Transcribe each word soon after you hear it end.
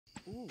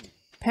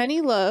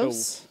Penny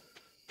loves.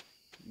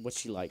 What's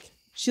she like?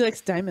 She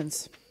likes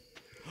diamonds.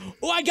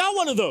 Oh, I got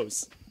one of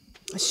those.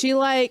 She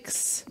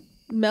likes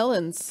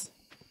melons.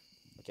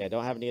 Okay, I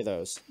don't have any of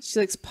those. She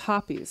likes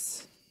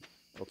poppies.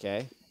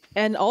 Okay.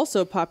 And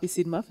also poppy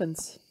seed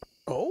muffins.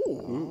 Oh.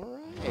 All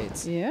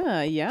right.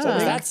 Yeah, yeah. So how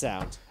does that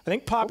sound? I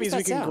think poppies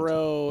we can sound?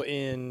 grow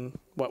in...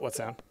 What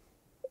sound?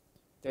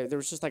 There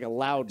was just like a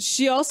loud...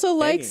 She also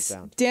likes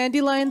sound.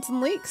 dandelions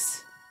and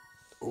leeks.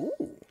 Ooh.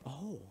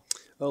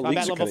 Oh, leeks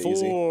Combat are level kind of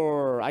easy.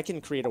 4. I can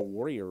create a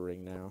warrior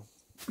ring now.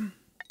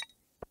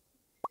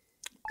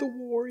 The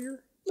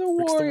warrior. The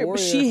Rick's the warrior.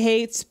 warrior. She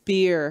hates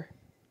beer.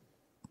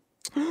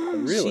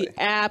 Really? She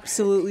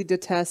absolutely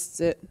detests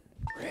it.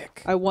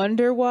 Rick. I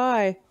wonder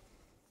why.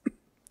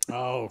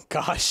 Oh,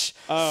 gosh.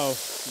 Oh,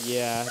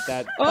 yeah,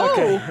 that... Oh,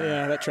 Okay.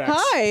 Yeah, that tracks.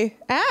 hi,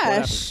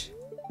 Ash.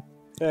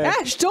 Hey.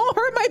 Ash, don't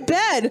hurt my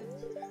bed.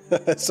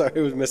 Sorry,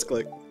 it was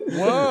misclick.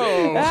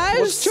 Whoa.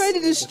 Ash tried to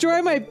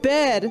destroy my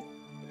bed.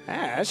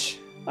 Ash?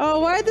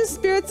 Oh, why are the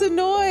spirits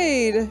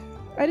annoyed?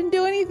 I didn't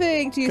do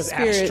anything to you Because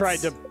spirits. Ash tried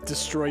to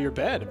destroy your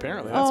bed,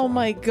 apparently. That's Oh why.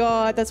 my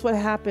god, that's what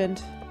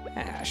happened.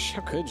 Ash,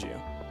 how could you?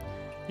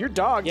 Your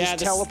dog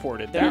just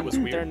teleported. That was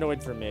weird. They're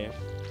annoyed for me.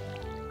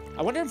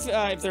 I wonder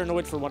if they're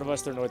annoyed for one of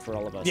us, they're annoyed for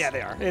all of us. Yeah,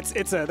 they are.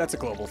 That's a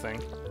global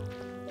thing.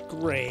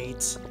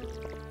 Great.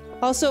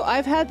 Also,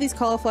 I've had these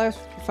cauliflowers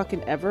for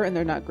fucking ever, and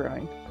they're not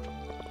growing.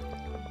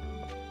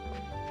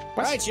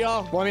 All right,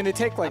 y'all. Well, I mean, they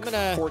take like I'm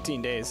gonna-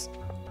 14 days.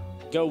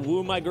 Go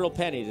woo my girl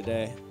Penny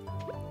today.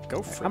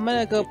 Go for I'm it.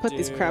 gonna go put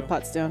these crab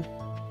pots down.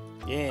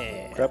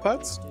 Yeah. Crab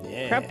pots?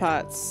 Yeah. Crab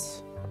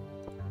pots.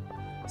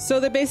 So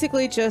they're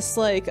basically just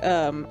like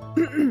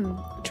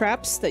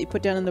traps that you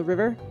put down in the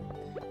river,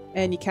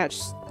 and you catch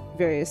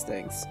various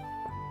things.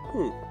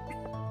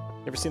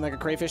 Ever seen like a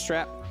crayfish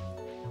trap?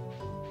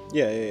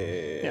 Yeah.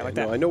 Yeah, like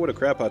No, that. I know what a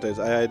crab pot is.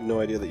 I had no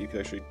idea that you could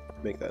actually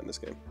make that in this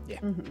game. Yeah.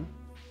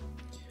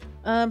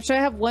 Should I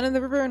have one in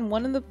the river and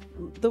one in the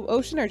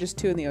ocean, or just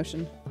two in the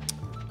ocean?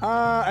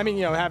 I mean,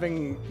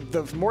 having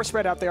the more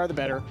spread out they are, the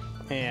better.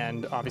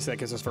 And obviously that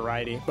gives us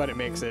variety, but it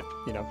makes it,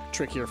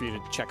 trickier for you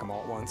to check them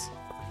all at once.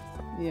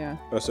 Yeah.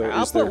 Oh, so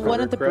I'll is there put one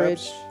river at the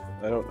crabs? bridge.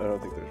 I don't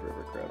think there's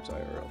river crabs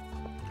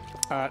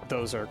IRL.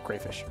 Those are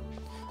crayfish.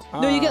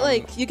 No, you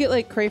get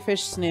like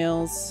crayfish,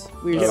 snails,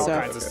 weird You get all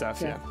stuff. kinds of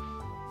stuff, yeah.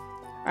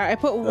 All right, I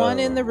put one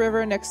in the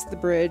river next to the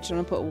bridge. I'm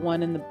gonna put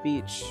one in the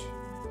beach.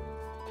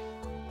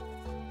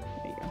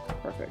 There you go.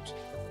 Perfect.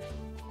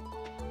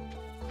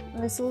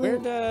 Nice little- Where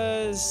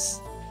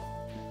does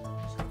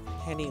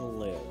Penny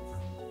live?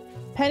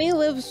 Penny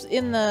lives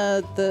in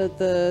the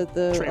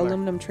Trailer.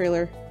 aluminum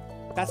trailer.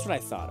 That's what I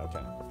thought.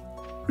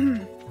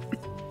 Okay.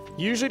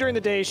 Usually during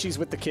the day, she's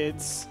with the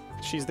kids.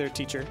 She's their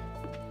teacher.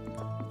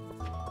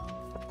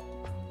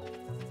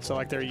 So,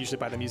 like, they're usually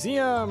by the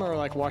museum or,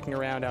 like, walking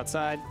around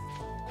outside.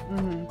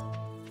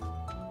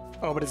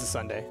 Oh, but it's a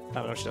Sunday. I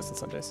don't know what she does on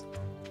Sundays.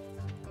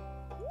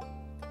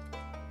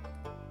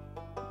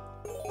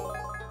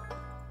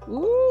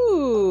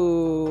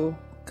 Ooh,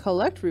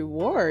 collect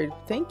reward.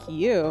 Thank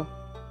you.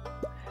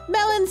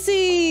 Melon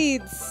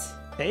seeds.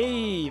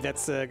 Hey,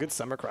 that's a good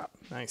summer crop.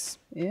 Nice.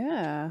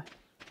 Yeah.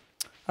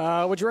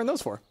 What'd you earn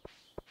those for?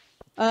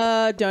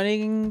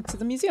 Donating to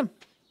the museum.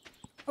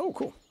 Oh,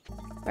 cool.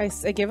 I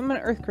gave him an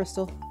earth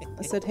crystal.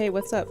 I said, "Hey,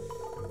 what's up,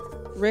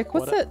 Rick?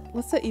 What's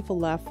that evil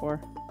laugh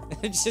for?"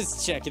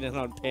 Just checking in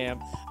on Pam.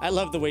 I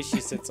love the way she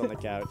sits on the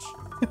couch.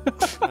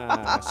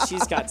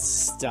 She's got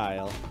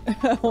style.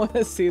 I want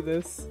to see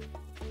this.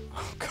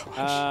 Oh,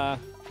 gosh.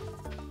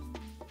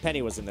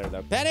 Penny was in there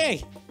though.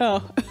 Penny!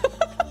 Oh.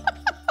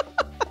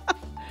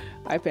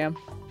 Hi, Pam.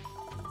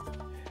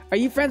 Are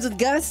you friends with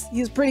Gus?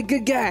 He's a pretty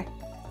good guy.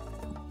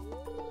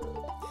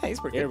 Yeah, he's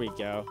pretty Here good. we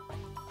go.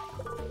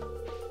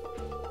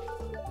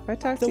 If I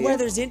talk to The you.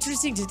 weather's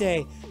interesting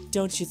today,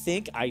 don't you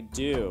think? I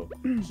do.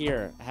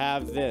 Here,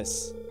 have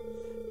this.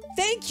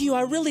 Thank you,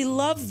 I really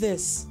love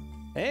this.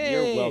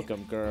 Hey. You're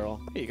welcome, girl.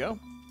 There you go.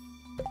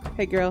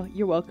 Hey, girl,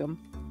 you're welcome.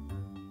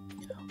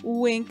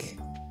 Wink.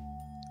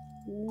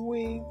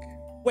 Wink.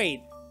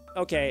 Wait,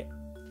 okay.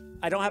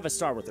 I don't have a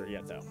star with her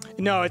yet, though.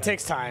 No, it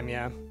takes time,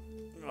 yeah.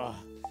 Ugh.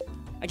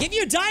 I gave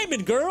you a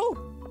diamond, girl!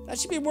 That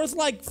should be worth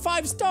like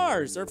 5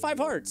 stars or 5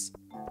 hearts.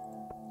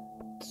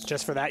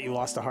 Just for that, you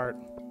lost a heart.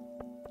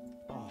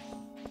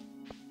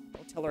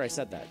 Don't tell her I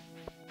said that.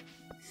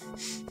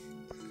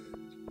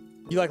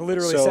 You, like,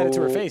 literally said it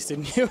to her face,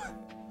 didn't you?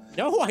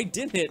 No, I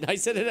didn't. I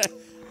said it.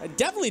 I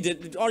definitely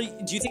didn't.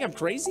 Do you think I'm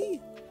crazy?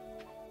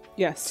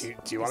 Yes. Do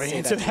you want me to Say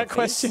answer that to that my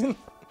question?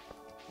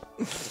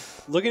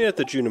 Looking at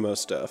the Junimo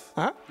stuff,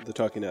 Huh? the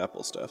Talking to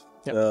Apple stuff,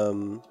 Yep.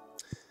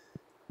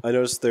 I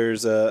noticed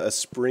there's a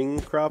spring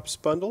crops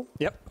bundle,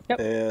 Yep.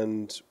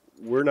 and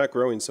we're not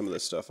growing some of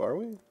this stuff, are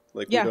we?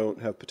 Like, Yeah. we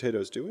don't have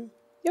potatoes, do we?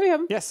 Yeah, we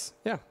have 'em. Yes,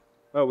 yeah.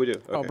 Oh, we do.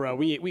 Okay. Oh, bro,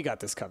 we got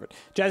this covered.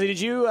 Jazzy, did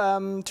you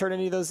turn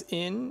any of those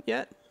in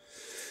yet?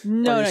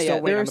 No, Or are you not still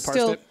yet. waiting They're on the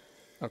still. parsnip?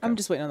 Okay. I'm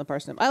just waiting on the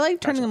parsnip. I like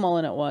turning them all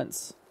in at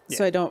once,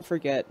 so Yeah. I don't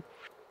forget.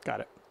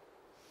 Got it.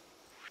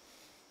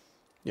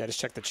 Yeah, just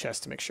check the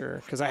chest to make sure,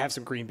 because I have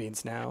some green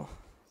beans now.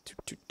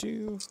 But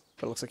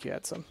it looks like you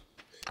had some.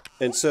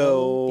 And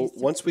so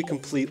once we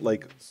complete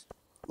like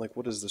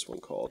what is this one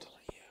called?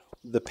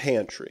 The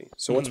pantry.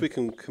 So once we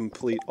can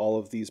complete all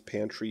of these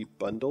pantry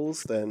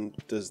bundles, then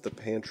does the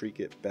pantry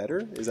get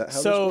better? Is that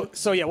how this works?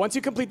 So yeah, once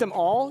you complete them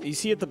all, you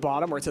see at the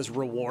bottom where it says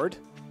reward.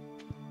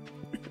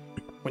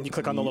 When you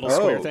click on the little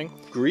square thing.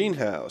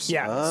 Greenhouse.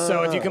 Yeah,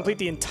 so if you complete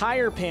the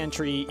entire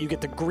pantry, you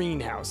get the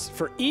greenhouse.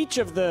 For each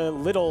of the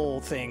little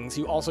things,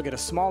 you also get a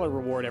smaller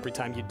reward every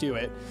time you do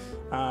it.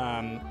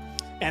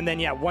 And then,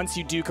 yeah, once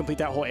you do complete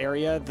that whole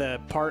area, the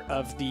part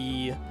of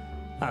the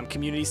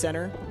community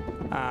center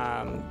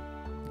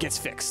gets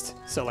fixed.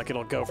 So, like,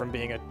 it'll go from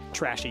being a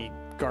trashy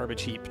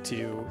garbage heap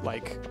to,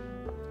 like,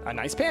 a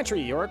nice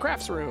pantry or a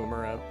crafts room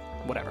or a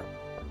whatever.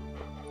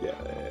 Yeah.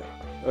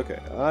 Okay,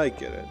 I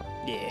get it.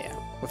 Yeah.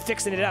 We're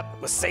fixing it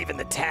up. We're saving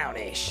the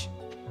town-ish.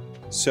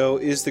 So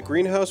is the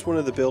greenhouse one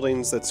of the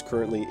buildings that's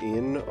currently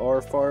in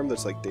our farm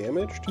that's, like,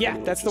 damaged? Yeah, I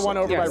mean, that's it's the one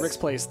just, over like, by Rick's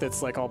place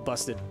that's, like, all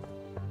busted.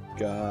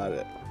 Got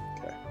it.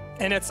 Okay.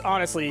 And it's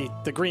honestly,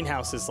 the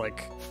greenhouse is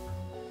like,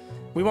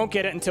 we won't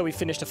get it until we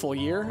finish a full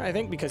year, I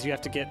think, because you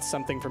have to get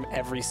something from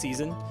every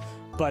season.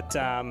 But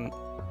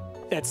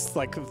it's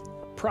like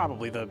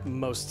probably the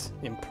most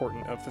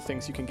important of the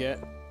things you can get.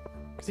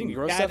 'Cause you can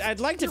grow stuff I'd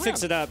like to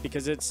fix around. it up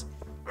because it's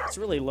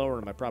really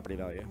lowering my property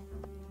value.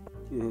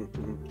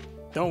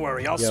 Don't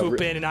worry, I'll swoop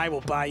in and I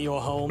will buy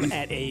your home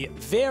at a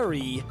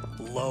very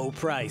low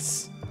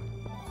price.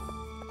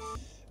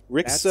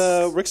 Rick's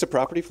a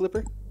property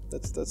flipper.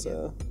 That's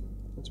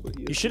what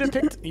he is. You should have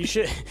picked.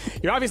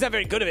 You're obviously not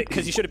very good at it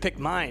because you should have picked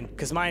mine.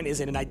 Because mine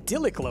is in an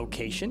idyllic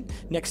location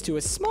next to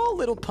a small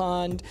little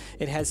pond.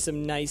 It has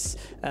some nice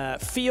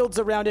fields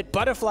around it.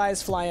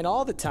 Butterflies flying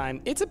all the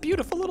time. It's a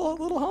beautiful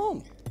little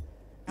home.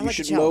 You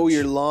should mow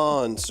your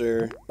lawn,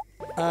 sir.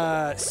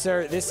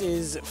 Sir, this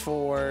is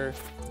for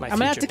my. I'm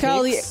gonna have to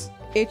call the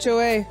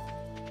HOA.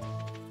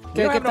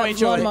 We don't have no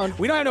that lawn HOA. mowed.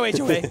 We don't have no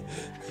HOA.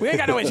 We ain't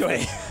got no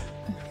HOA.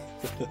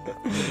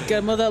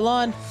 Gotta mow that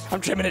lawn.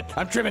 I'm trimming it.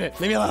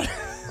 Leave me alone.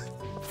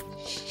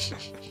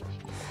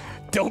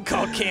 Don't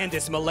call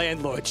Candace my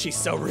landlord. She's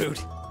so rude.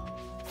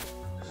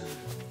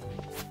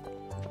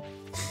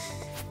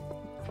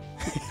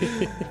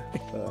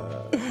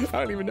 I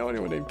don't even know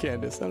anyone named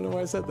Candace. I don't know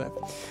why I said that.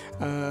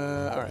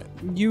 All right.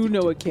 You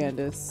know a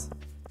Candace.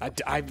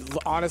 I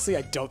honestly,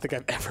 I don't think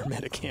I've ever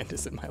met a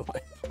Candace in my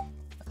life.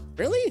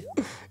 Really?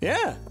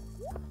 Yeah.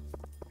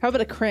 How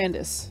about a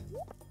Crandus?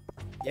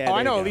 Yeah. I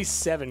there know you at go. least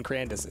 7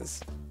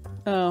 Crandices.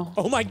 Oh.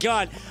 Oh my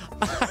God!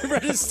 I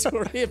read a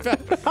story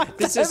about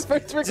this. At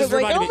first Rick was like,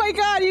 reminded oh me- my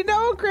god, you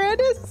know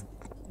Crandus?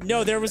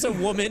 No, there was a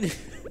woman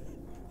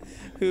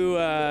who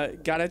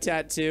got a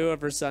tattoo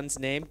of her son's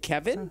name,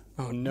 Kevin.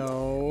 Oh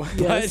no.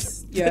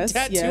 Yes, But yes, the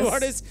tattoo yes.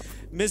 artist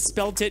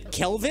misspelt it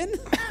Kelvin.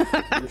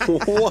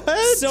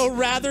 What? So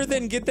rather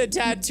than get the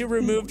tattoo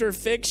removed or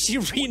fixed, she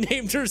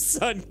renamed her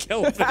son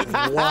Kelvin.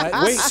 What?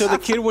 Wait, so the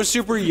kid was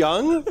super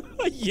young?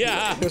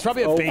 Yeah. It was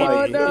probably a baby.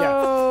 my- Oh, no.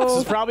 Yeah. This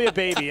was probably a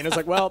baby, and it's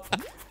like, well,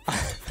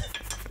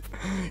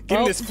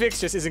 getting this fix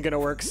just isn't gonna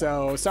work.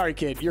 So sorry,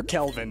 kid. You're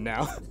Kelvin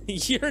now.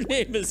 Your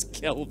name is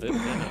Kelvin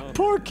now.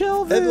 Poor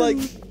Kelvin. And like,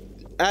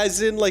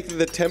 as in like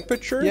the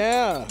temperature?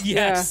 Yeah.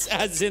 Yes,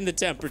 as in the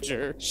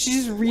temperature.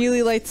 She's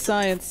really liked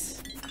science.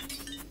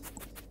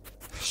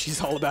 She's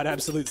all about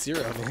absolute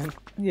zero, man.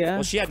 Yeah.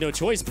 Well, she had no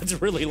choice but to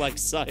really like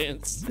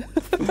science.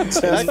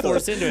 Tattoo-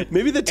 Forced into it.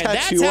 Maybe the And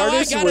that's tattoo how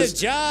artist I got was a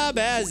job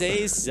as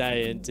a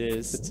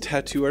scientist.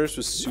 tattoo artist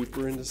was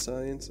super into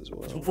science as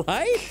well.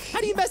 What?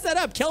 How do you mess that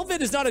up?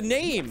 Kelvin is not a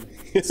name.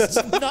 It's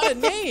not a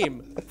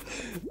name.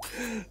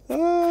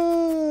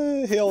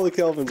 Hey, all the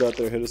Kelvins out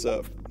there, hit us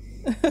up.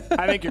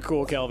 I think you're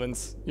cool,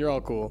 Kelvins. You're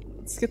all cool.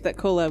 Let's get that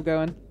collab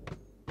going.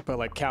 But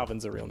like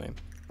Calvin's a real name.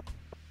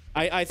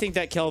 I think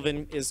that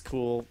Kelvin is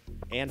cool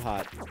and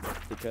hot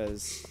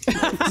because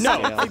No,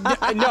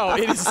 no,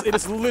 it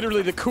is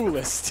literally the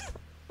coolest.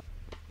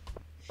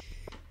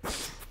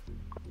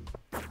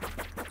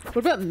 What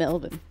about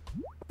Melvin?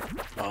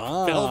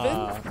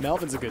 Melvin.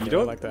 Melvin's a good name.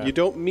 I like that. You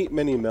don't meet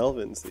many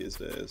Melvins these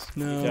days.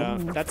 No. Yeah,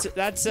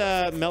 that's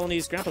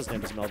Melanie's grandpa's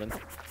name is Melvin.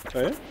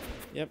 Oh yeah?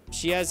 Yep,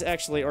 she has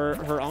actually, or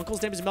her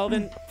uncle's name is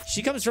Melvin.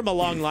 She comes from a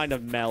long line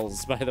of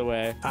Mels, by the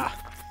way.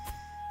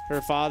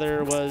 Her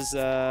father was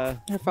Her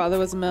father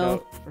was a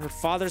Mel. her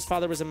father's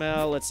father was a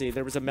Mel. Let's see,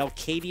 there was a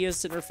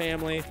Melcadius in her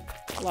family.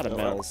 A lot of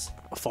Mels.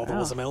 My father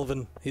was a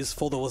Melvin. His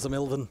father was a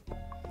Melvin.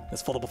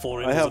 His father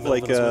before him I was have a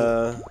like Melvin as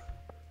well.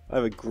 I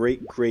have a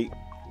great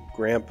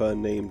grandpa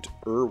named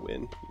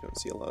Irwin. You don't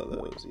see a lot of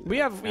those either. We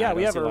have I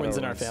we don't have see a lot of Irwins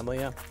in our Irwins. family.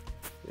 Yeah.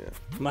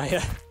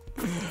 Yeah.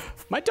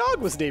 My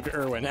dog was named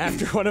Irwin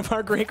after one of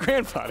our great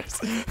grandfathers.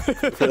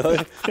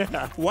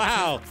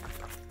 Wow.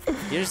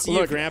 Here's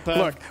your grandpa.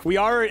 Look, we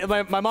already.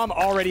 My mom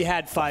already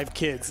had 5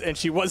 kids, and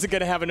she wasn't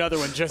gonna have another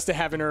one just to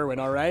have an Irwin.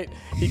 All right.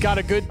 He got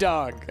a good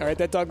dog. All right.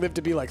 That dog lived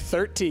to be like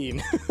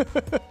 13.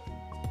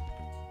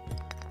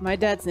 My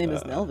dad's name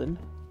is Melvin.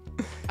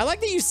 I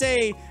like that you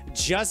say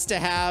just to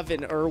have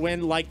an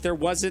Irwin. Like there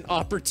wasn't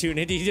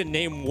opportunity to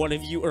name one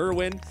of you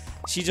Irwin.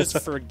 She just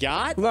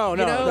forgot. No,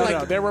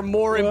 no. There were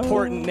more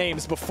important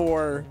names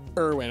before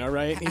Irwin. All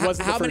right. He wasn't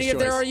the How first many of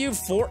there choice. are you?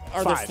 4?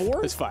 Are Five. there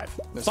 4? There's 5.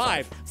 There's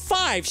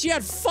Five. She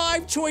had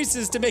 5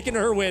 choices to make an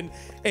Irwin,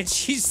 and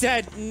she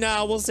said,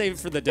 "No, we'll save it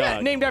for the dog."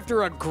 Yeah, named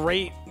after a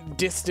great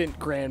distant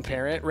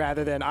grandparent,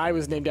 rather than I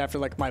was named after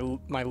like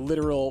my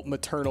literal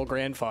maternal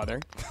grandfather.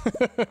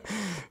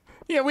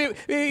 Yeah,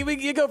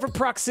 you go for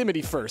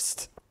proximity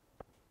first.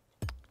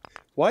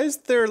 Why is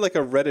there like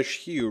a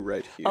reddish hue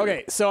right here?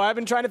 Okay, so I've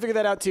been trying to figure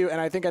that out too,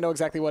 and I think I know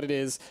exactly what it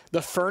is.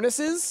 The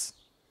furnaces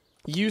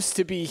used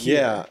to be here.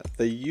 Yeah,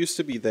 they used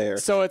to be there.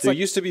 So it's there like,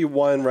 used to be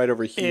one right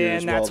over here. and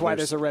as that's well. why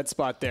there's a red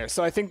spot there.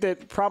 So I think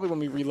that probably when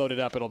we reload it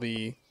up, it'll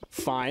be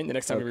fine. The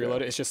next time we Okay.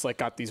 reload it, it's just like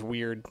got these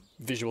weird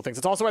visual things.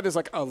 It's also why there's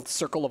like a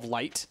circle of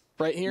light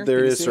right here. There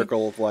Can you is see?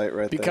 circle of light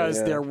right Because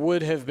there. Yeah. there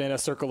would have been a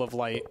circle of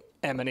light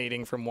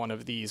emanating from one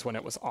of these when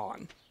it was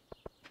on.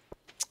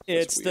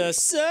 It's the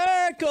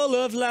circle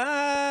of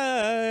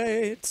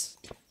light.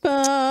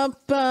 Ba,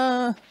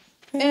 ba,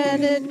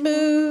 and it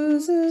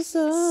moves us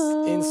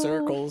all. In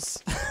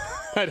circles.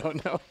 I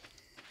don't know.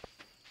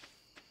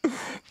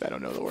 I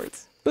don't know the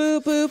words. Boo,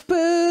 boo,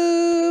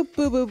 boo,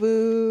 boo, boo,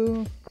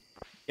 boo.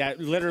 Yeah,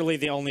 literally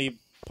the only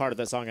part of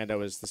the song I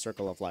know is the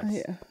circle of life.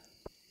 Yeah.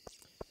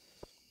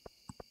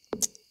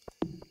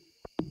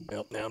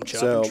 Well, now I'm chopping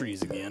So-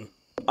 trees again.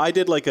 I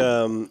did like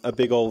a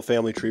big old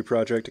family tree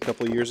project a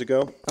couple of years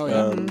ago. Oh,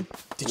 yeah. Did one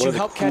you of the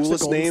help catch the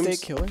coolest Golden names-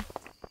 State Killer?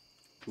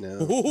 No.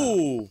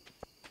 Ooh,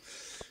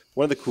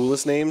 One of the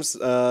coolest names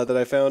that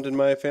I found in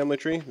my family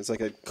tree. It's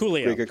like a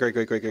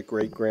Coolio.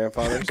 great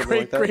grandfather, something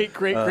like that. Great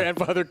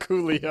grandfather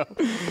Coolio.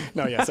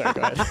 No, yeah, sorry,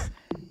 go ahead.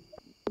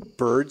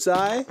 Bird's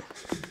Eye.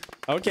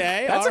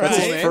 okay, That's all a That's cool right.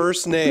 his name.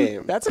 first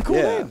name. That's a cool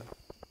Yeah. name.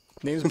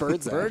 Name's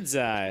Bird's Eye. Bird's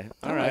eye.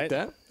 All I right, like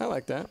that. I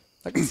like that.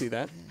 I can see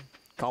that.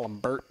 Call him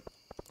Bert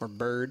or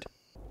Bird.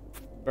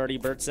 Birdie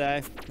Bird's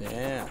eye.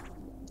 Yeah.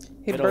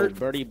 Hey, Good Bert. old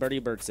Birdie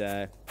Bird's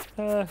eye.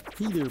 Hey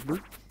there,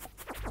 Bert.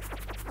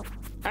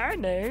 I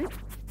know.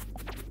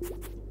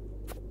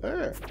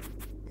 Ah.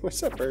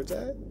 What's up, Bird's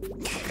Eye?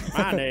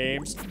 My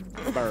name's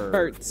Bird.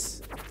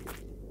 Bert's.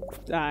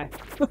 Die.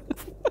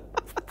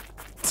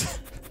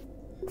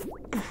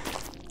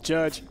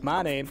 Judge,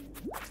 my name.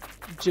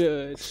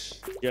 Judge.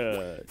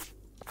 Judge.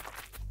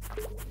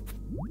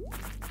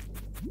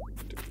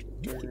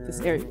 Keep this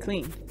area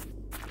clean.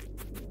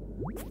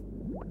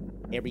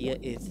 Area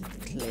is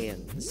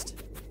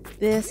cleansed.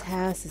 This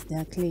house is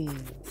now clean.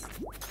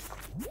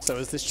 So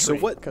is this So tree?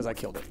 what- Because I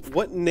killed it.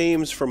 What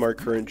names from our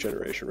current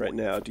generation right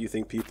now do you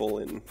think people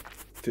in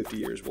 50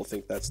 years will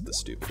think that's the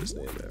stupidest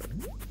name ever?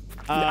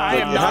 I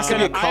am it not has to be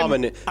gonna. a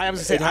common- I am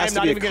saying it I has am to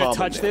not be a even going to common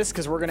touch name. this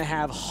because we're going to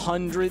have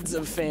hundreds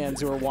of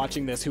fans who are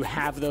watching this who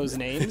have those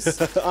names.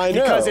 I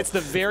know. Because it's the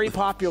very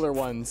popular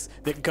ones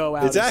that go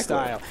out Exactly.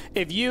 of style.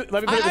 If you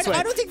let me put it this way,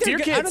 I don't think dear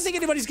I kids, don't think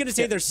anybody's gonna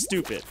say they're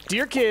stupid.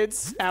 dear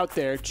kids out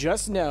there,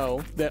 just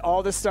know that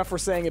all this stuff we're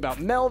saying about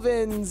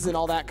Melvins and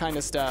all that kind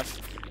of stuff.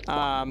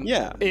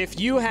 Yeah. If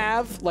you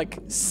have like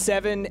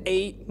 7,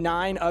 8,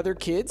 9 other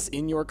kids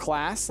in your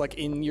class, like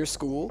in your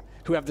school,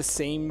 who have the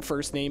same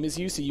first name as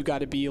you, so you got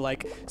to be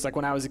like, it's like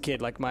when I was a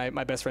kid, like my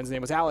best friend's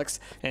name was Alex,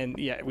 and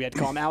yeah, we had to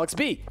call him Alex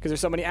B because there's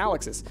so many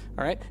Alexes.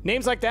 All right,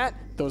 names like that,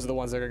 those are the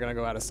ones that are gonna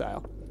go out of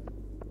style.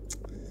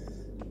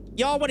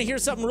 Y'all want to hear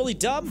something really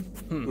dumb?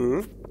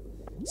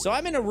 So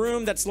I'm in a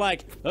room that's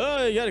like,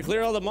 oh, you gotta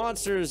clear all the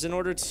monsters in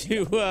order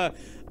to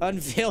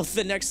unveil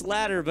the next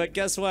ladder. But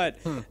guess what?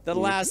 The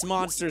last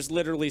monster's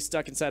literally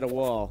stuck inside a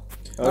wall.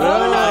 Oh,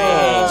 I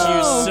hate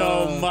you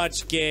so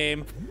much,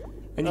 game.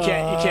 And you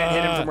can't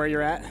hit him from where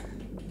you're at.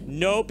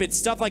 Nope, it's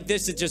stuff like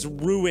this that just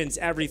ruins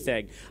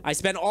everything. I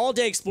spent all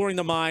day exploring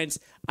the mines.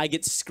 I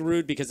get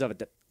screwed because of it.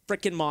 The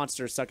freaking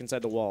monster stuck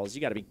inside the walls.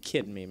 You gotta be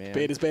kidding me, man.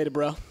 Beta's beta,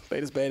 bro.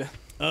 Beta's beta.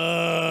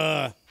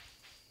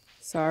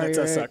 Sorry, That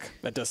does Rick. suck.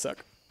 That does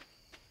suck.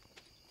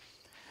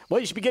 Well,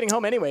 you should be getting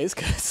home anyways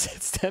because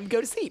it's time to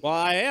go to sleep. Well,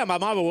 I am.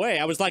 I'm on my way.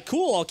 I was like,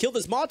 cool, I'll kill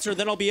this monster,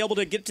 then I'll be able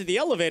to get to the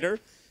elevator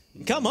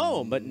and come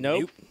home. But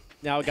nope.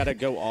 Now I gotta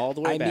go all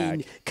the way back.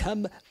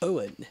 come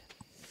Owen.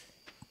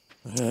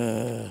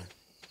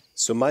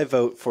 So my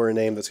vote for a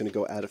name that's going to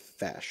go out of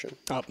fashion.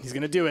 Oh, he's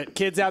gonna do it.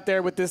 Kids out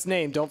there with this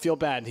name, don't feel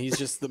bad. He's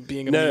just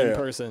being a No, mean no.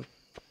 person.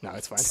 No,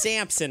 it's fine.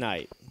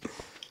 Samsonite.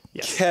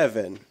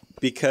 Kevin,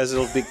 because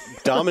it'll be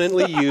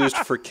dominantly used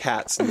for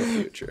cats in the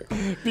future.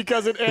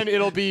 Because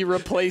it'll be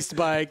replaced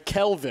by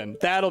Kelvin.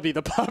 That'll be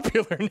the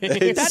popular name.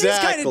 That is kind of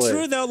Exactly.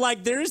 true, though.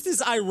 Like, there's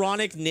this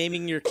ironic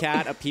naming your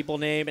cat a people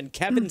name, and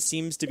Kevin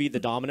seems to be the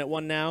dominant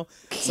one now.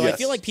 So I Yes.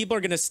 feel like people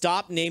are going to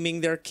stop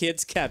naming their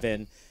kids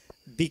Kevin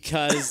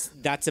because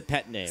that's a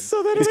pet name.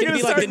 So then it's we're going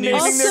to gonna be like the start new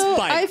naming their- Also,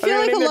 Spike. I feel Are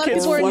like they a naming lot their of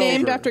kids people are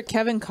named Flover? after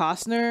Kevin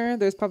Costner.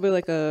 There's probably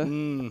like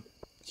a.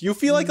 You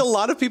feel like a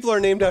lot of people are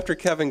named after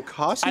Kevin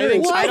Costner? I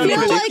think- Well, I I don't feel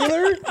even-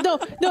 like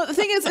no. The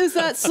thing is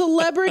that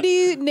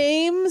celebrity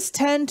names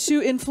tend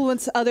to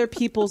influence other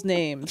people's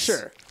names.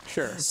 Sure.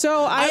 Sure.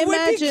 So I would be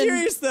imagine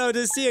curious though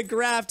to see a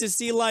graph to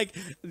see like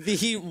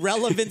the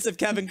relevance of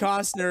Kevin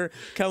Costner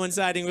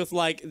coinciding with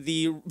like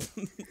the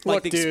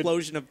Look, the dude,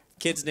 explosion of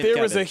kids named There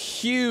Kevin. was a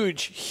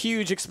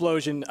huge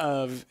explosion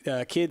of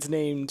kids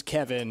named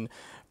Kevin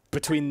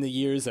between the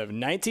years of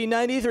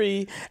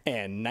 1993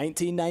 and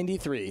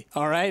 1993.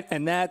 All right,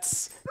 and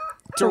that's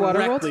For Waterworld?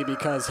 directly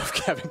because of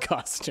Kevin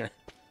Costner.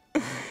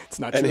 It's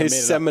not true. And I made his it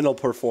up. seminal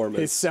performance.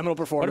 His seminal What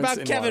performance. about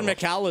in Kevin Waterworld.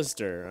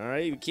 McAllister? All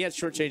right, you can't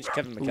shortchange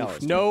Kevin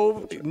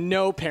McAllister.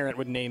 No parent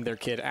would name their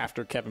kid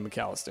after Kevin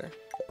McAllister.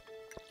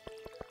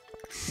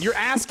 You're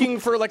asking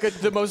for like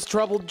the most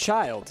troubled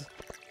child.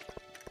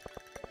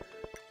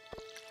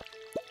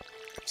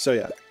 So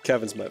yeah,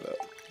 Kevin's my vote.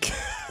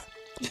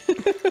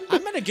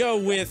 I'm gonna go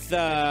with. Ooh.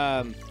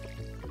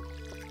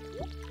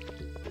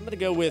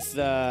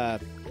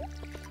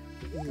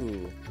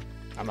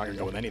 I'm not gonna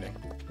go with anything.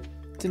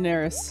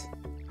 Daenerys.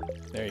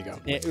 There you go.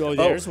 Oh,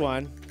 there's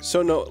one.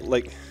 So no,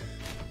 like,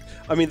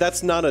 I mean,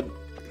 that's not a.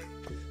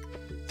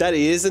 That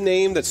is a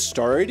name that's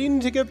starting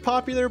to get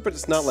popular, but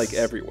it's not like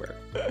everywhere.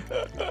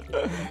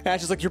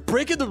 Ash is like, you're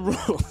breaking the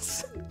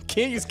rules.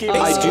 Can't use game. I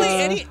do-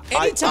 Basically,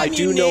 anytime I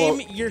do know-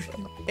 you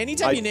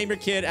name your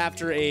kid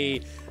after a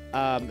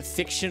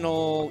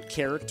fictional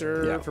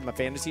character from a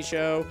fantasy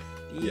show,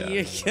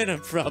 you're gonna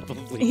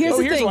probably. Here's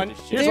the here's thing. one.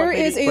 Here's There one,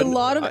 is maybe. a But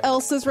lot of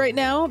Elsas right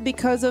now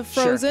because of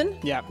Frozen.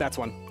 Yeah, that's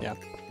one. Yeah.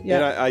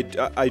 Yeah. And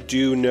I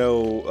do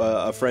know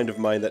a friend of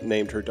mine that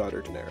named her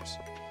daughter Daenerys.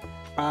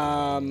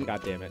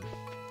 God damn it.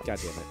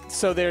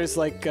 So there's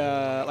like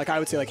I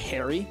would say like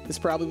Harry is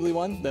probably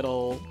one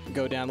that'll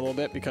go down a little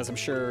bit because I'm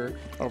sure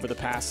over the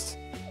past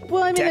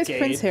Well, I mean, decade, there's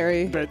Prince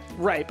Harry. but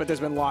there's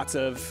been lots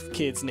of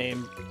kids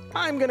named.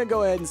 I'm gonna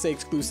go ahead and say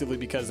exclusively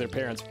because their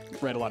parents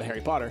read a lot of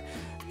Harry Potter,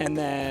 and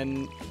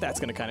then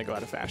that's gonna kind of go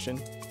out of fashion.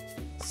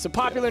 So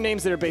popular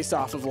names that are based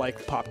off of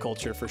like pop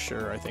culture for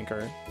sure, I think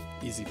are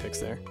easy picks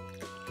there.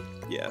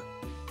 Yeah.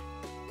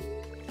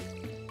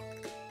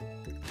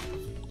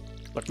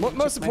 Look,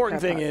 most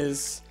important thing crap out.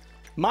 is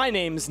my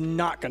name's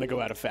not gonna go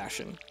out of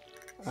fashion,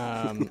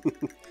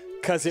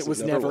 because it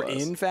was never never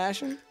was. in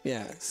fashion.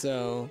 Yeah,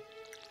 so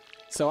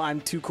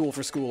I'm too cool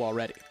for school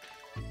already.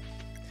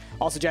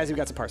 Also, Jazzy, we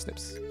got some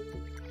parsnips.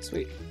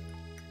 Sweet.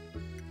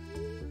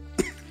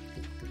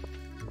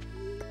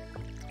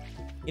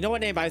 You know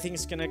what name I think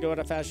is gonna go out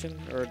of fashion,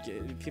 or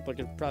people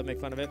could probably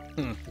make fun of it?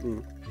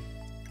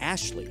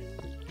 Ashley.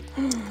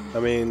 I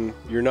mean,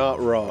 you're not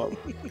wrong.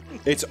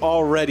 It's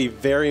already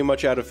very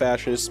much out of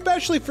fashion,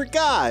 especially for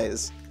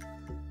guys.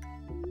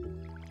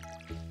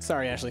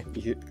 Sorry, Ashley.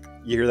 You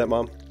hear that,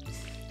 Mom?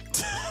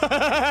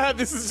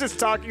 This is just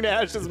talking to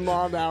Ash's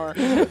mom hour.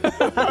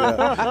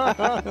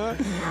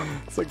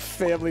 It's like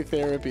family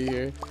therapy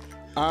here.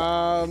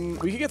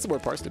 We could get some more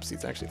parsnip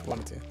seeds actually if we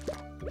wanted to.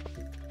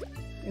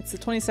 It's the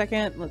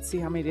 22nd. Let's see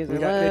how many days are They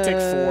left. take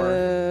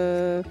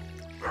 4.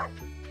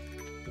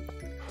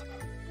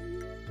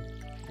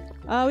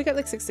 We got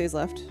like 6 days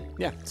left.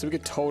 Yeah, so we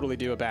could totally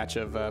do a batch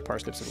of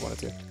parsnips if we wanted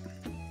to.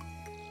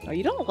 Oh,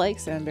 you don't like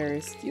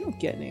sandberries. You don't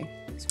get any.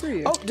 Screw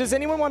you. Oh, does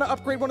anyone want to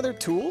upgrade one of their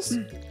tools?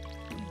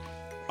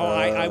 Oh,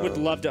 I would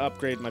love to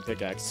upgrade my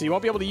pickaxe. So you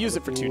won't be able to use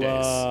it for 2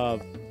 days.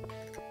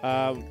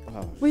 Well,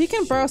 you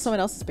can borrow someone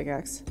else's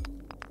pickaxe.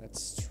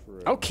 That's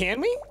true. Oh,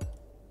 can we?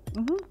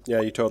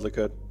 Yeah, you totally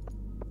could.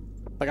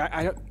 Like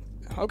I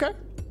okay.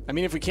 I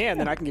mean, if we can,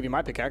 then I can give you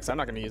my pickaxe. I'm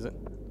not going to use it.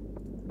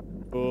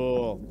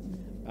 Cool.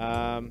 As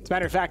a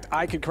matter of fact,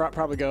 I could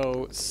probably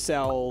go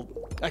sell.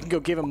 I can go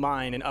give him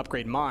mine and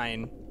upgrade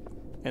mine,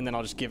 and then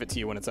I'll just give it to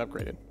you when it's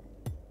upgraded.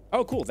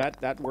 Oh, cool.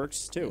 That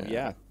works too.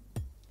 Yeah.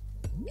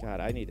 God,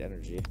 I need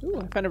energy.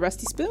 Ooh, I found a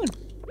rusty spoon.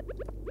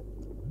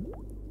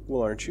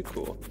 Well, aren't you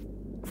cool?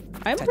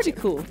 I'm pretty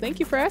cool. Thank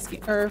you for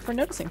asking, or for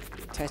noticing.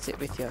 Touch it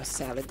with your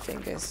salad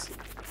fingers.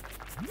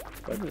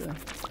 Ooh.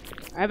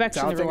 I've actually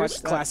Salad never fingers,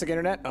 watched that. classic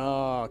internet.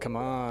 Oh, come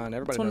on,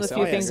 everybody It's one of knows the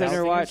few salad things I've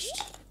fingers. never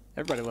watched.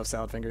 Everybody loves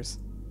salad fingers.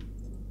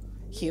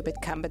 Hubert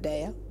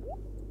Cumberdale.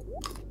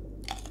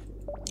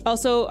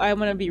 Also, I'm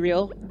gonna be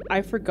real.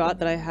 I forgot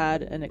that I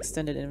had an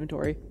extended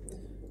inventory.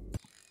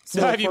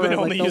 So Have you been for,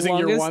 only the using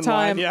your longest one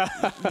time, line?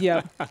 Yeah,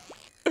 Yeah,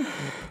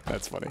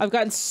 that's funny. I've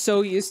gotten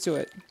so used to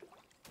it.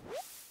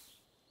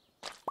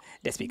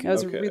 Let's be I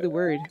was Okay. really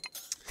worried.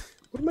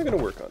 What am I going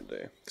to work on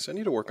today? Because I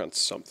need to work on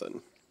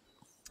something.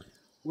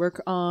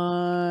 Work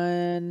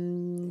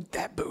on.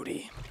 that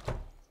booty.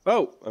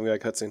 Oh, I'm got a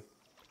cutscene.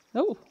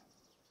 Oh,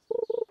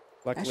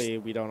 Luckily,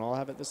 we don't all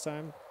have it this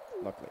time.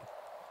 Luckily.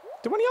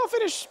 Did one of y'all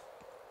finish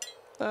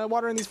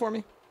watering these for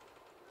me?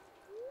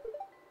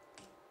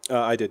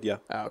 I did, yeah.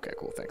 Oh, okay,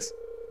 cool, thanks.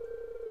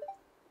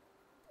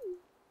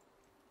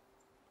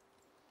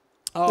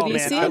 what Oh do you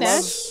man, see, I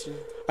Nash?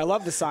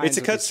 love the signs. It's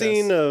a with these chests.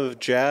 cutscene of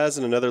Jazz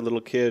and another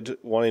little kid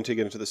wanting to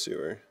get into the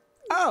sewer.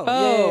 Oh,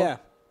 Oh. yeah.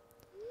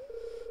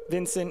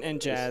 Vincent and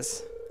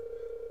Jazz.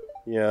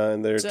 Yeah,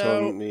 and they're So-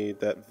 telling me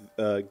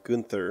that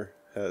Gunther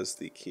has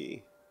the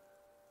key.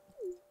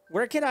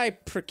 Where can I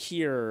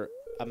procure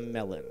a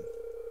melon?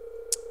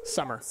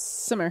 Summer.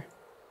 simmer.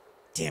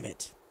 Damn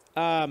it.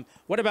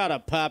 What about a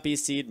poppy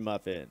seed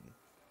muffin?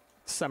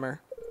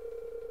 Summer.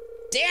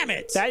 Damn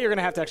it! That you're going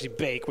to have to actually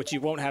bake, which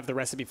you won't have the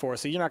recipe for,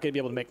 so you're not going to be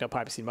able to make no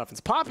poppy seed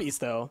muffins. Poppies,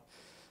 though.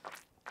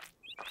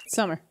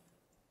 Summer.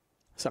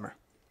 Summer.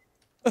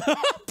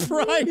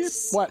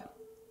 Bryce! What?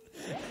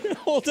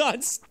 Hold on.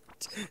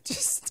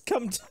 Just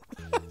come.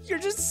 You're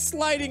just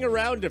sliding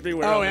around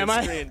everywhere. Oh, on am the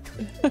I? screen.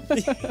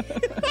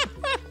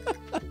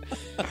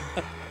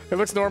 It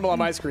looks normal on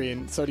my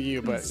screen. So do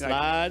you, but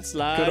Slide,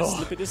 good old-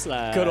 slippity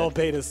slide. good old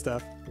beta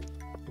stuff.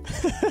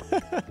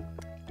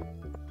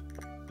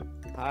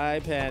 Hi,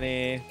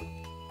 Penny.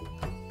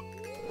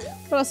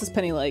 What else does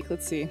Penny like?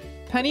 Let's see.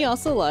 Penny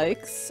also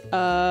likes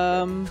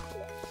Does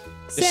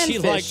she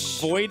like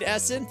sandfish. void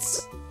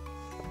essence?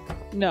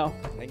 No.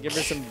 I give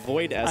her some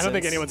void essence. I don't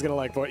think anyone's gonna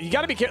like void. You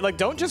got to be careful. Like,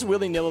 don't just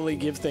willy-nilly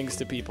give things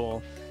to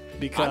people.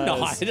 Because I'm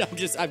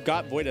not. I've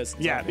got void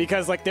essence. yeah,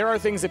 because like there are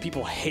things that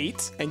people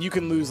hate, and you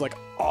can lose like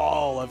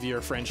all of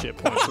your friendship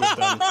points with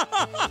them.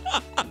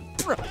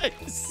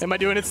 Bryce. Am I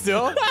doing it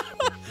still?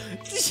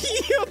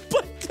 Yeah,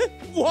 but the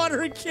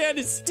water can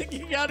is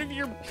sticking out of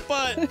your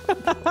butt.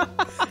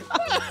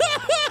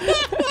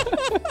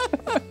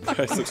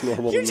 Guys, looks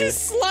normal You're to me.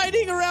 just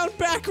sliding around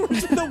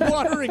backwards with the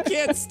water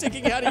can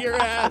sticking out of your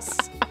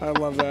ass. I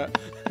love that.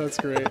 That's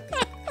great.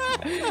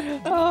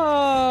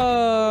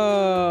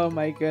 Oh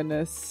my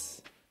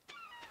goodness.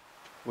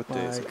 What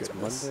day is My it? It's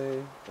goodness.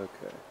 Monday?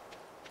 Okay.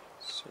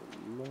 So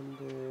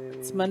Monday...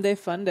 It's Monday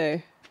fun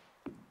day.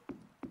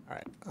 All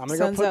right, I'm gonna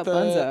Sun's go put out, the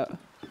buns out.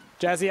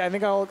 Jazzy. I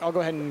think I'll go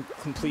ahead and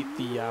complete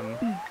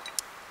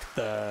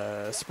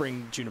the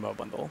spring Junimo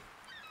bundle,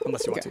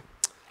 unless you want Okay.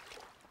 to.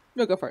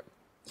 No, go for it.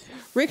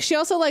 Rick, she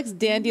also likes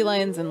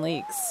dandelions and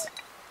leeks.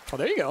 Oh,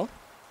 there you go.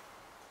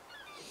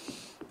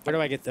 Where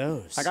do I get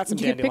those? I got some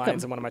You can pick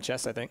dandelions 'em. in one of my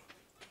chests, I think.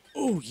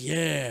 Oh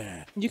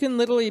yeah. You can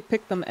literally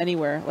pick them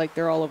anywhere. Like,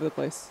 they're all over the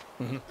place.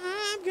 I'm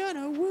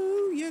gonna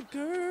woo you,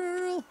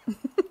 girl.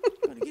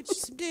 Gonna get you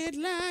some dead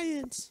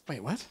lions.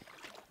 Wait, what?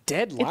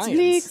 Dead lions. It's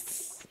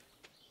leeks.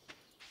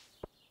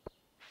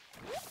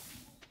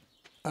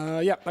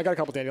 Yeah, I got a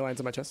couple dandelions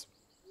in my chest.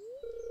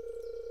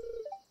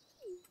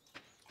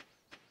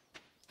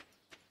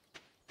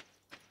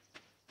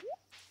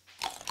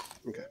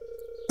 Okay.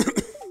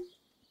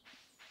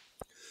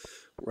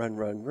 Run,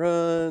 run,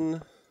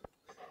 run.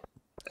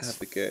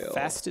 Abigail.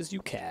 Fast as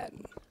you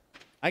can.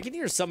 I can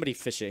hear somebody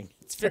fishing.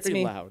 It's That's very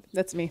me. loud.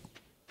 That's me.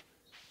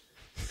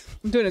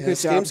 I'm doing a Yeah, good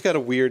this job. game's got a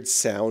weird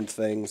sound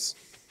things.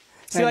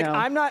 See, I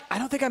like know. I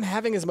don't think I'm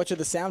having as much of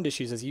the sound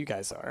issues as you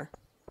guys are.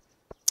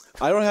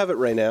 I don't have it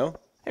right now,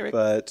 Hey, Rick.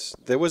 but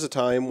there was a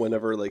time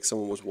whenever like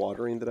someone was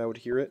watering that I would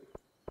hear it.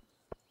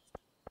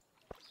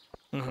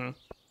 Mm-hmm.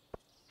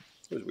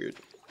 It was weird.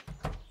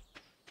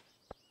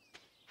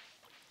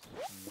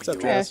 What's up,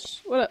 Jazz?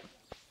 Ash, what up?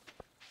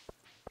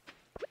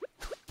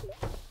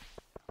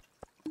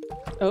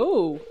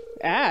 Oh,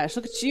 Ash,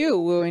 look at you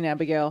wooing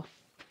Abigail.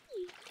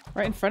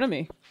 Right in front of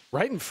me.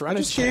 Right in front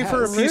I of just gave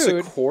her a Jazz. piece Rude.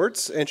 of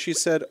quartz, and she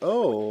said,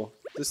 "Oh,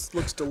 this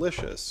looks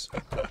delicious."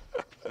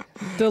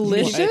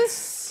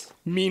 Delicious?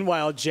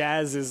 Meanwhile,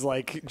 Jazz is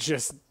like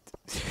just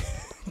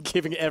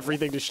giving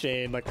everything to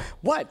Shane. Like,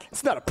 what?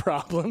 It's not a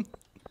problem.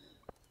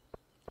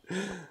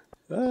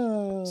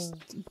 All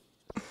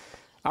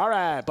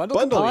right, bundle.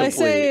 Bundle. All I complete.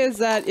 say is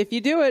that if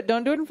you do it,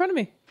 don't do it in front of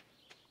me.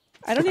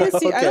 I don't need to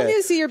see. I don't Okay.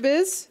 need to see your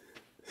biz.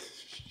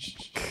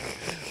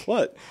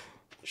 What?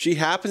 She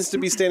happens to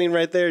be standing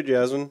right there,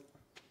 Jasmine.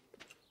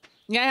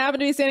 Yeah, I happen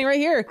to be standing right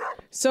here.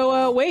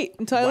 So wait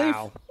until I leave,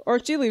 Wow.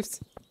 or she leaves.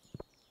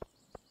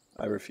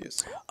 I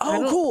refuse.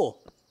 Oh,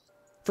 cool.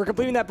 For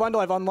completing that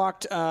bundle, I've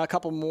unlocked a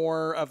couple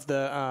more of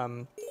the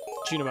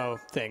Junimo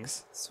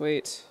things.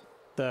 Sweet.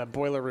 The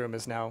boiler room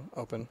is now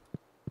open.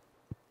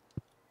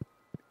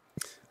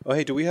 Oh,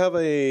 hey, do we have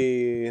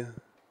a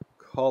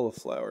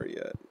cauliflower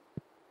yet?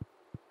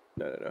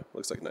 No.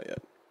 Looks like not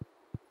yet.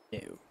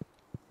 Ew.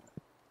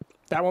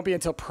 That won't be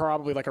until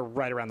probably like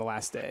right around the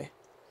last day.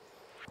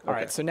 All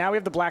right, Okay. so now we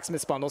have the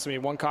blacksmith's bundle. So we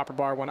need 1 copper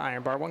bar, 1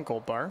 iron bar, 1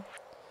 gold bar.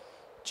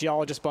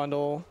 Geologist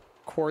bundle,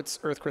 quartz,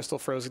 earth crystal,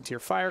 frozen tier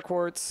fire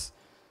quartz.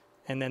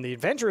 And then the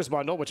adventurer's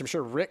bundle, which I'm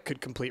sure Rick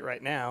could complete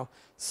right now.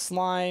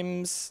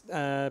 Slimes,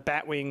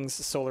 bat wings,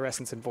 solar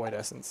essence, and void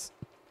essence.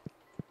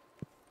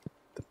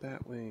 The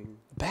Batwing.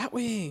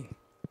 Batwing!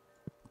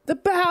 The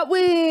bat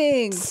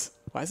wings.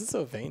 Why is it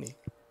so veiny?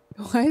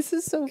 Why is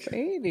this so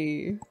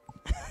veiny?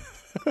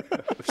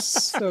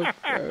 So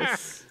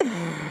gross.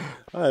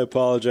 I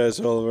apologize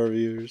to all of our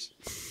viewers.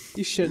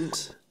 You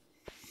shouldn't.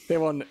 They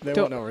won't know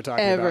what we're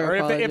talking ever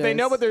about. Or if they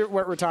know apologize.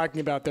 what we're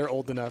talking about, they're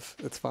old enough.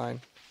 It's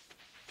fine.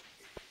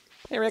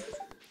 Hey, Rick.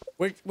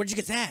 Where'd you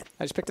get that?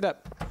 I just picked it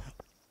up.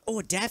 Oh,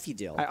 a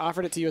daffodil. I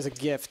offered it to you as a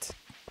gift.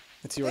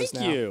 It's yours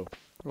Thank now. you.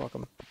 You're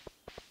welcome.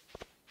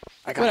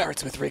 I got What-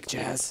 hearts with Rick,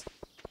 Jazz.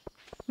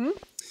 I got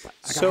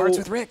So- hearts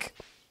with Rick.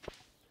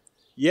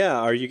 Yeah,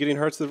 are you getting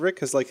hearts with Rick?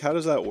 Because, like, how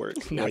does that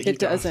work? No, Like, you It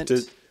doesn't.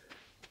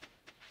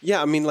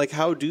 yeah, I mean, like,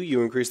 how do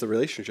you increase the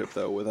relationship,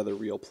 though, with other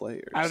real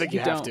players? I don't think you,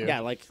 You have don't. to. Yeah,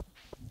 like,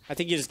 I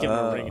think you just give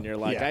them a ring and you're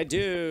like, Yeah. I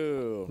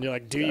do. You're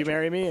like, do you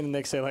marry me? And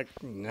they say like,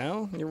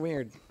 no, you're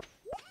weird.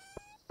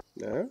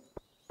 No?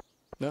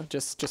 No,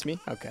 just me.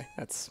 Okay,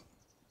 that's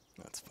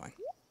fine.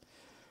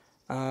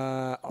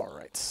 All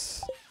right.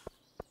 So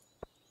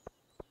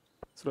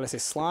what did I say?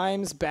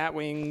 Slimes, bat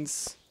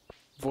wings,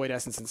 void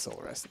essence, and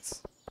solar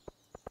essence.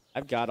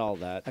 I've got all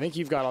that. I think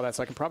you've got all that,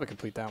 so I can probably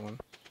complete that one.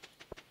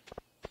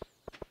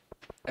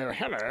 Oh,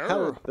 hello.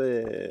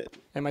 Halibut.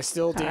 Am I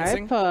still Hi,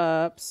 dancing?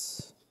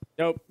 pups.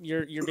 Nope,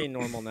 you're being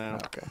normal now.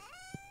 Okay.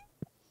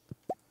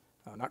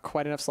 Oh, not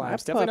quite enough slimes. Hi,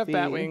 Definitely enough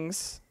bat puppy.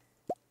 wings.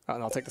 Oh,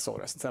 and I'll take the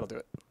solar essence. That'll do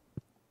it.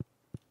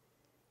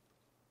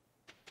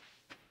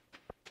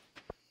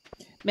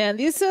 Man,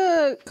 these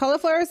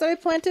cauliflowers that I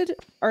planted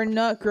are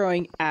not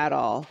growing at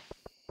all.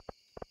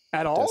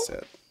 At all? That's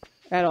it.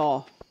 At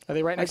all. Are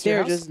they right Like next to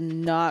your they're house? just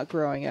not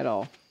growing at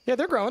all. Yeah,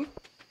 they're growing.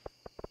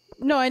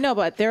 No, I know,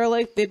 but they're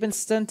like they've been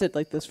stunted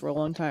like this for a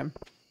long time.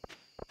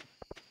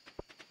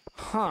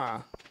 Huh.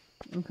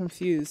 I'm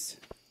confused.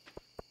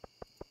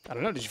 I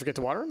don't know. Did you forget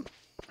to water them?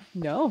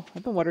 No,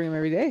 I've been watering them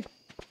every day.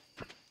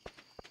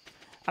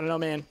 I don't know,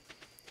 man.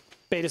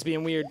 Beta's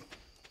being weird.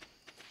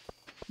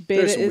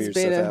 Beta There's some is weird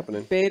stuff beta.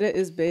 happening. Beta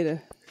is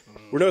beta.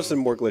 We're noticing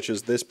more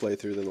glitches this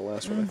playthrough than the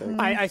last one, I think.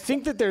 I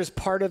think that there's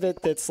part of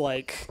it that's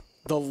like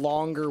the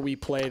longer we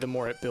play, the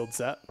more it builds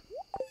up.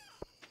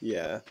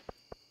 Yeah.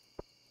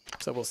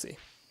 So we'll see.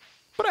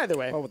 But either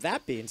way. Well, with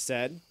that being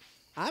said,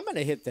 I'm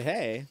gonna hit the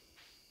hay.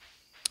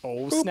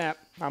 Oh snap!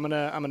 I'm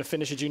gonna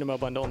finish a Junimo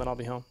bundle and then I'll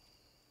be home.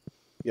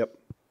 Yep.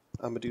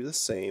 I'm gonna do the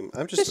same.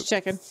 I'm just Just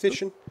checking.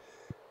 fishing.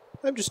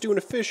 I'm just doing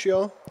a fish,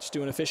 y'all. Just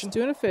doing a fishing.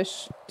 Doing a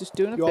fish. Just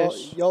doing a Y'all,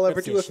 fish. y'all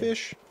ever do a fishing.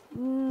 fish?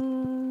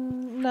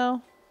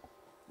 No.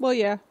 Well,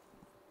 yeah.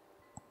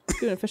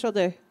 Doing a fish all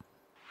day.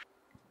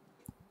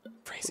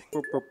 Phrasing.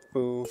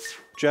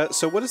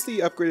 So what does the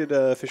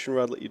upgraded fishing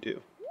rod let you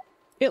do?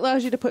 It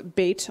allows you to put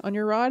bait on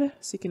your rod,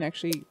 so you can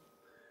actually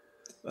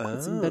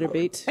put some better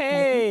bait.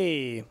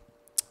 Hey,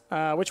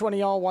 which one of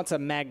y'all wants a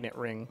magnet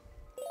ring?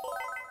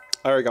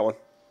 I already got one.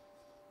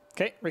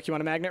 Okay, Rick, you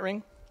want a magnet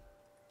ring?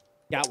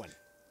 Got one.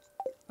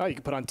 Oh, you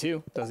can put on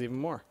 2. Does even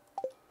more.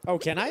 Oh,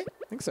 can I? I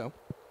think so.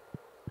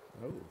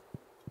 Oh.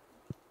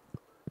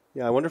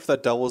 Yeah, I wonder if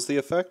that doubles the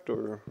effect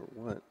or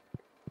what.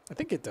 I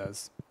think it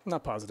does. I'm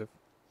not positive.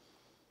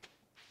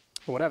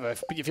 But whatever.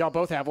 If y'all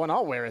both have one,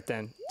 I'll wear it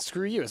then.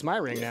 Screw you. It's my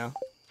ring now.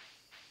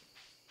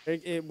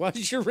 It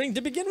was your ring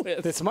to begin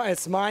with.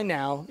 It's mine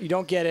now. You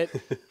don't get it.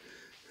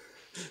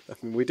 I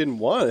mean, we didn't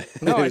want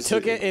it. No, I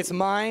took it. It's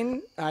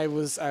mine.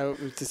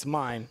 It's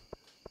mine.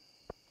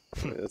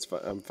 That's fine.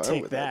 I'm fine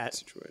Take with that. that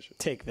situation.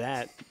 Take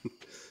that.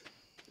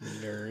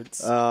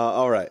 Nerds.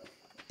 All right.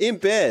 In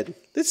bed.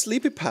 Let's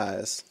sleepy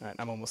pies. All right,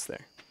 I'm almost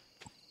there.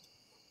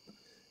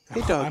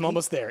 Hey, dog. I'm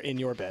almost there in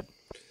your bed.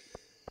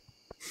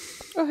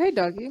 Oh, hey,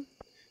 doggy.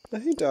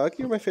 Hey, dog.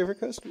 You're my favorite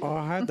customer. Oh,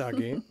 hi,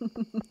 doggy.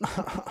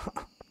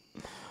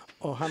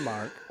 Oh, hi,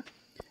 Mark.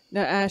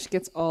 Now Ash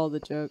gets all the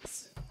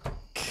jokes.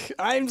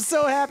 I'm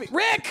so happy.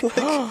 Rick!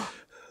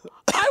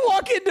 I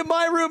walk into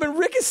my room and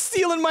Rick is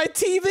stealing my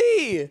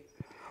TV.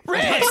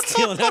 Rick!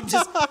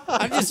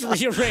 I'm just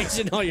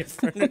rearranging all your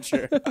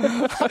furniture.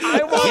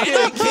 I walk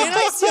in. Can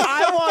I steal?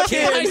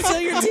 Can I in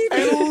steal your TV?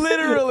 and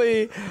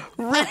literally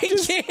Rick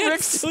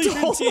stole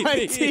stole your my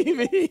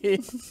TV.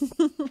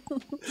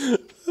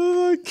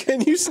 TV.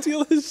 Can you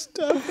steal his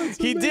stuff? That's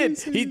He did.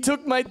 amazing. He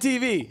took my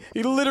TV.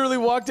 He literally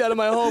walked out of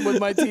my home with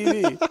my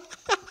TV.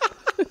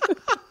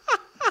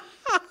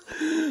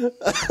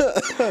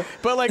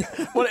 But like,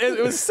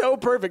 it was so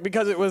perfect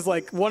because it was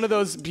like one of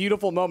those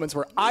beautiful moments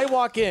where I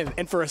walk in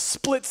and for a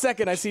split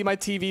second I see my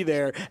TV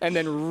there, and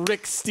then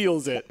Rick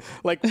steals it,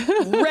 like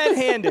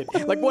red-handed,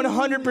 like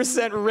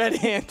 100%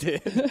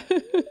 red-handed.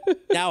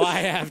 Now I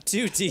have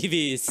 2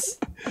 TVs.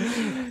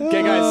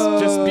 Okay,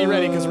 guys, just be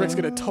ready because Rick's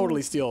gonna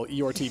totally steal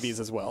your TVs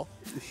as well.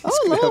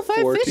 Oh, level have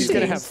 5 4 fish. He's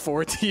gonna have things.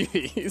 4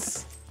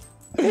 TVs.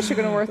 Fish are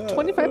gonna worth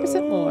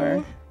 25%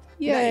 more.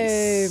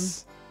 Yay.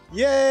 Nice.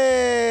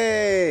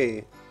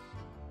 Yay!